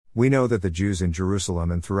We know that the Jews in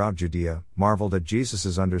Jerusalem and throughout Judea marveled at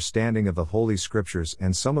Jesus' understanding of the Holy Scriptures,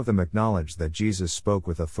 and some of them acknowledged that Jesus spoke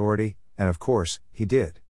with authority, and of course, he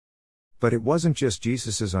did. But it wasn't just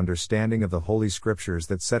Jesus' understanding of the Holy Scriptures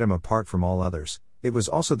that set him apart from all others, it was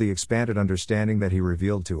also the expanded understanding that he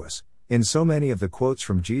revealed to us, in so many of the quotes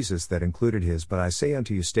from Jesus that included his "but I say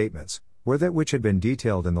unto you" statements, where that which had been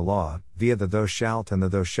detailed in the law, via the "thou shalt" and the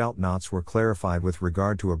 "thou shalt nots" were clarified with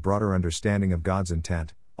regard to a broader understanding of God's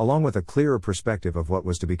intent, along with a clearer perspective of what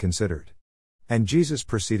was to be considered. And Jesus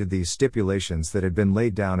preceded these stipulations that had been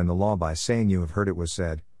laid down in the law by saying, "You have heard it was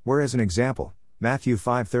said," where as an example, Matthew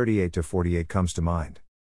 5:38-48 comes to mind.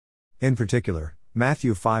 In particular,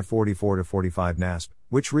 Matthew 5:44-45 NASB,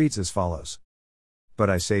 which reads as follows. "But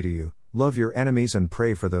I say to you, love your enemies and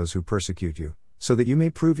pray for those who persecute you, so that you may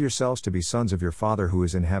prove yourselves to be sons of your Father who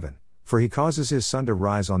is in heaven. For he causes his sun to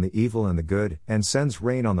rise on the evil and the good, and sends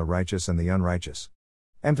rain on the righteous and the unrighteous."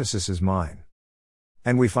 Emphasis is mine.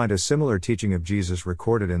 And we find a similar teaching of Jesus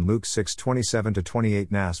recorded in Luke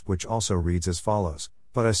 6:27-28 NASB, which also reads as follows.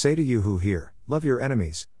 "But I say to you who hear, love your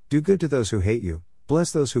enemies, do good to those who hate you,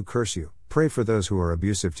 bless those who curse you, pray for those who are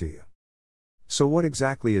abusive to you." So what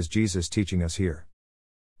exactly is Jesus teaching us here?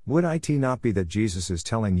 Would it not be that Jesus is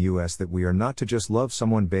telling us that we are not to just love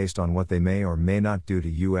someone based on what they may or may not do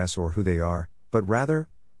to us or who they are, but rather,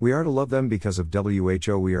 we are to love them because of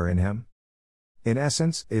who we are in Him? In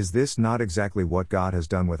essence, is this not exactly what God has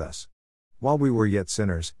done with us? While we were yet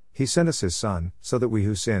sinners, He sent us His Son, so that we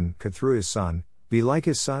who sin could through His Son be like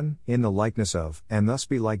His Son, in the likeness of, and thus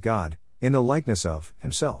be like God, in the likeness of,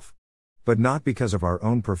 Himself. But not because of our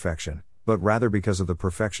own perfection, but rather because of the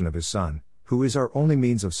perfection of His Son, who is our only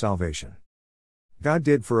means of salvation. God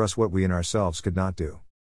did for us what we in ourselves could not do.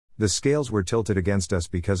 The scales were tilted against us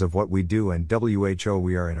because of what we do and who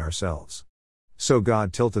we are in ourselves. So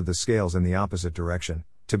God tilted the scales in the opposite direction,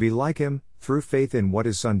 to be like Him, through faith in what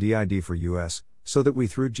His Son did for us, so that we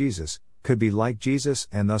through Jesus, could be like Jesus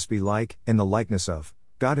and thus be like, in the likeness of,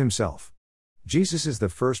 God Himself. Jesus is the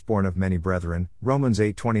firstborn of many brethren, Romans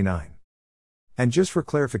 8:29. And just for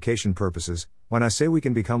clarification purposes, when I say we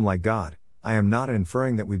can become like God, I am not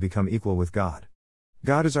inferring that we become equal with God.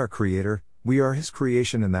 God is our Creator, we are His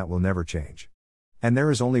creation, and that will never change. And there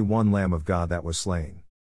is only one Lamb of God that was slain.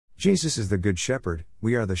 Jesus is the Good Shepherd,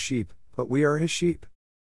 we are the sheep, but we are His sheep.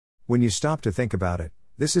 When you stop to think about it,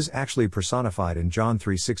 this is actually personified in John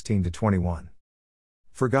 3:16-21.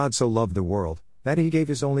 "For God so loved the world, that He gave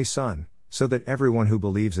His only Son, so that everyone who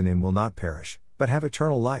believes in Him will not perish, but have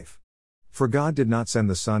eternal life. For God did not send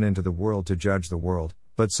the Son into the world to judge the world,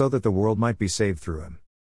 but so that the world might be saved through Him.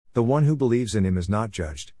 The one who believes in Him is not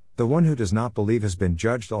judged, the one who does not believe has been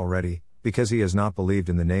judged already, because he has not believed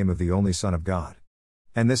in the name of the only Son of God.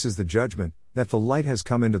 And this is the judgment, that the light has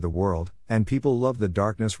come into the world, and people love the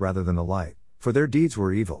darkness rather than the light, for their deeds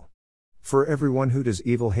were evil. For everyone who does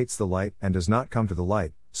evil hates the light and does not come to the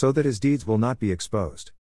light, so that his deeds will not be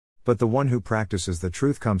exposed. But the one who practices the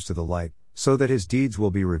truth comes to the light, so that his deeds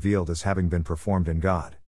will be revealed as having been performed in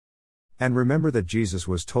God." And remember that Jesus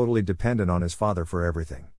was totally dependent on His Father for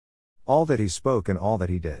everything. All that He spoke and all that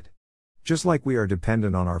He did. Just like we are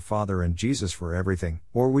dependent on our Father and Jesus for everything,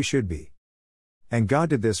 or we should be. And God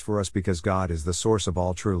did this for us because God is the source of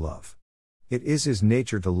all true love. It is His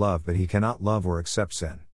nature to love, but He cannot love or accept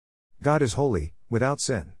sin. God is holy, without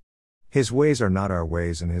sin. His ways are not our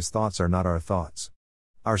ways and His thoughts are not our thoughts.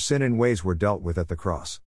 Our sin and ways were dealt with at the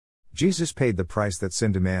cross. Jesus paid the price that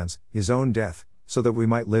sin demands, His own death, so that we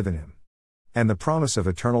might live in Him. And the promise of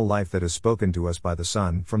eternal life that is spoken to us by the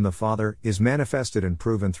Son from the Father is manifested and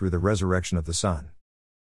proven through the resurrection of the Son.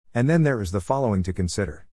 And then there is the following to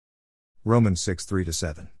consider. Romans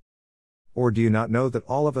 6:3-7. "Or do you not know that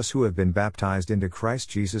all of us who have been baptized into Christ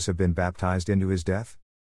Jesus have been baptized into His death?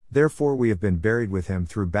 Therefore we have been buried with Him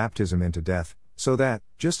through baptism into death, so that,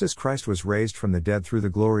 just as Christ was raised from the dead through the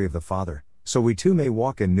glory of the Father, so we too may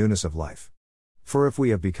walk in newness of life. For if we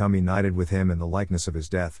have become united with Him in the likeness of His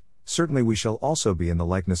death, certainly we shall also be in the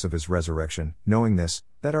likeness of His resurrection, knowing this,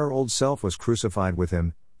 that our old self was crucified with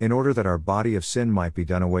Him, in order that our body of sin might be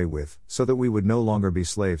done away with, so that we would no longer be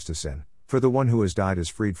slaves to sin, for the one who has died is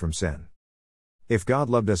freed from sin." If God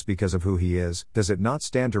loved us because of who He is, does it not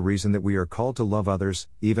stand to reason that we are called to love others,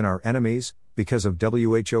 even our enemies, because of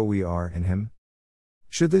who we are in Him?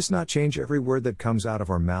 Should this not change every word that comes out of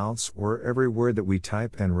our mouths, or every word that we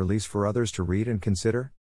type and release for others to read and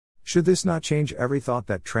consider? Should this not change every thought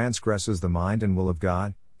that transgresses the mind and will of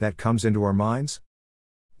God, that comes into our minds?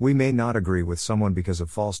 We may not agree with someone because of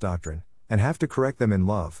false doctrine, and have to correct them in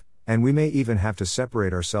love, and we may even have to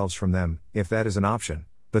separate ourselves from them, if that is an option,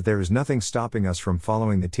 but there is nothing stopping us from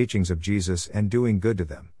following the teachings of Jesus and doing good to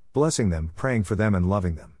them, blessing them, praying for them, and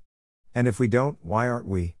loving them. And if we don't, why aren't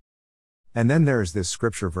we? And then there is this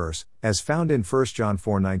scripture verse, as found in 1 John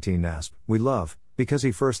 4:19 asp, we love, because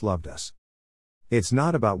he first loved us. It's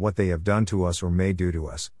not about what they have done to us or may do to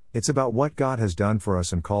us, it's about what God has done for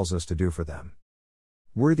us and calls us to do for them.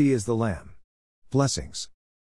 Worthy is the Lamb. Blessings.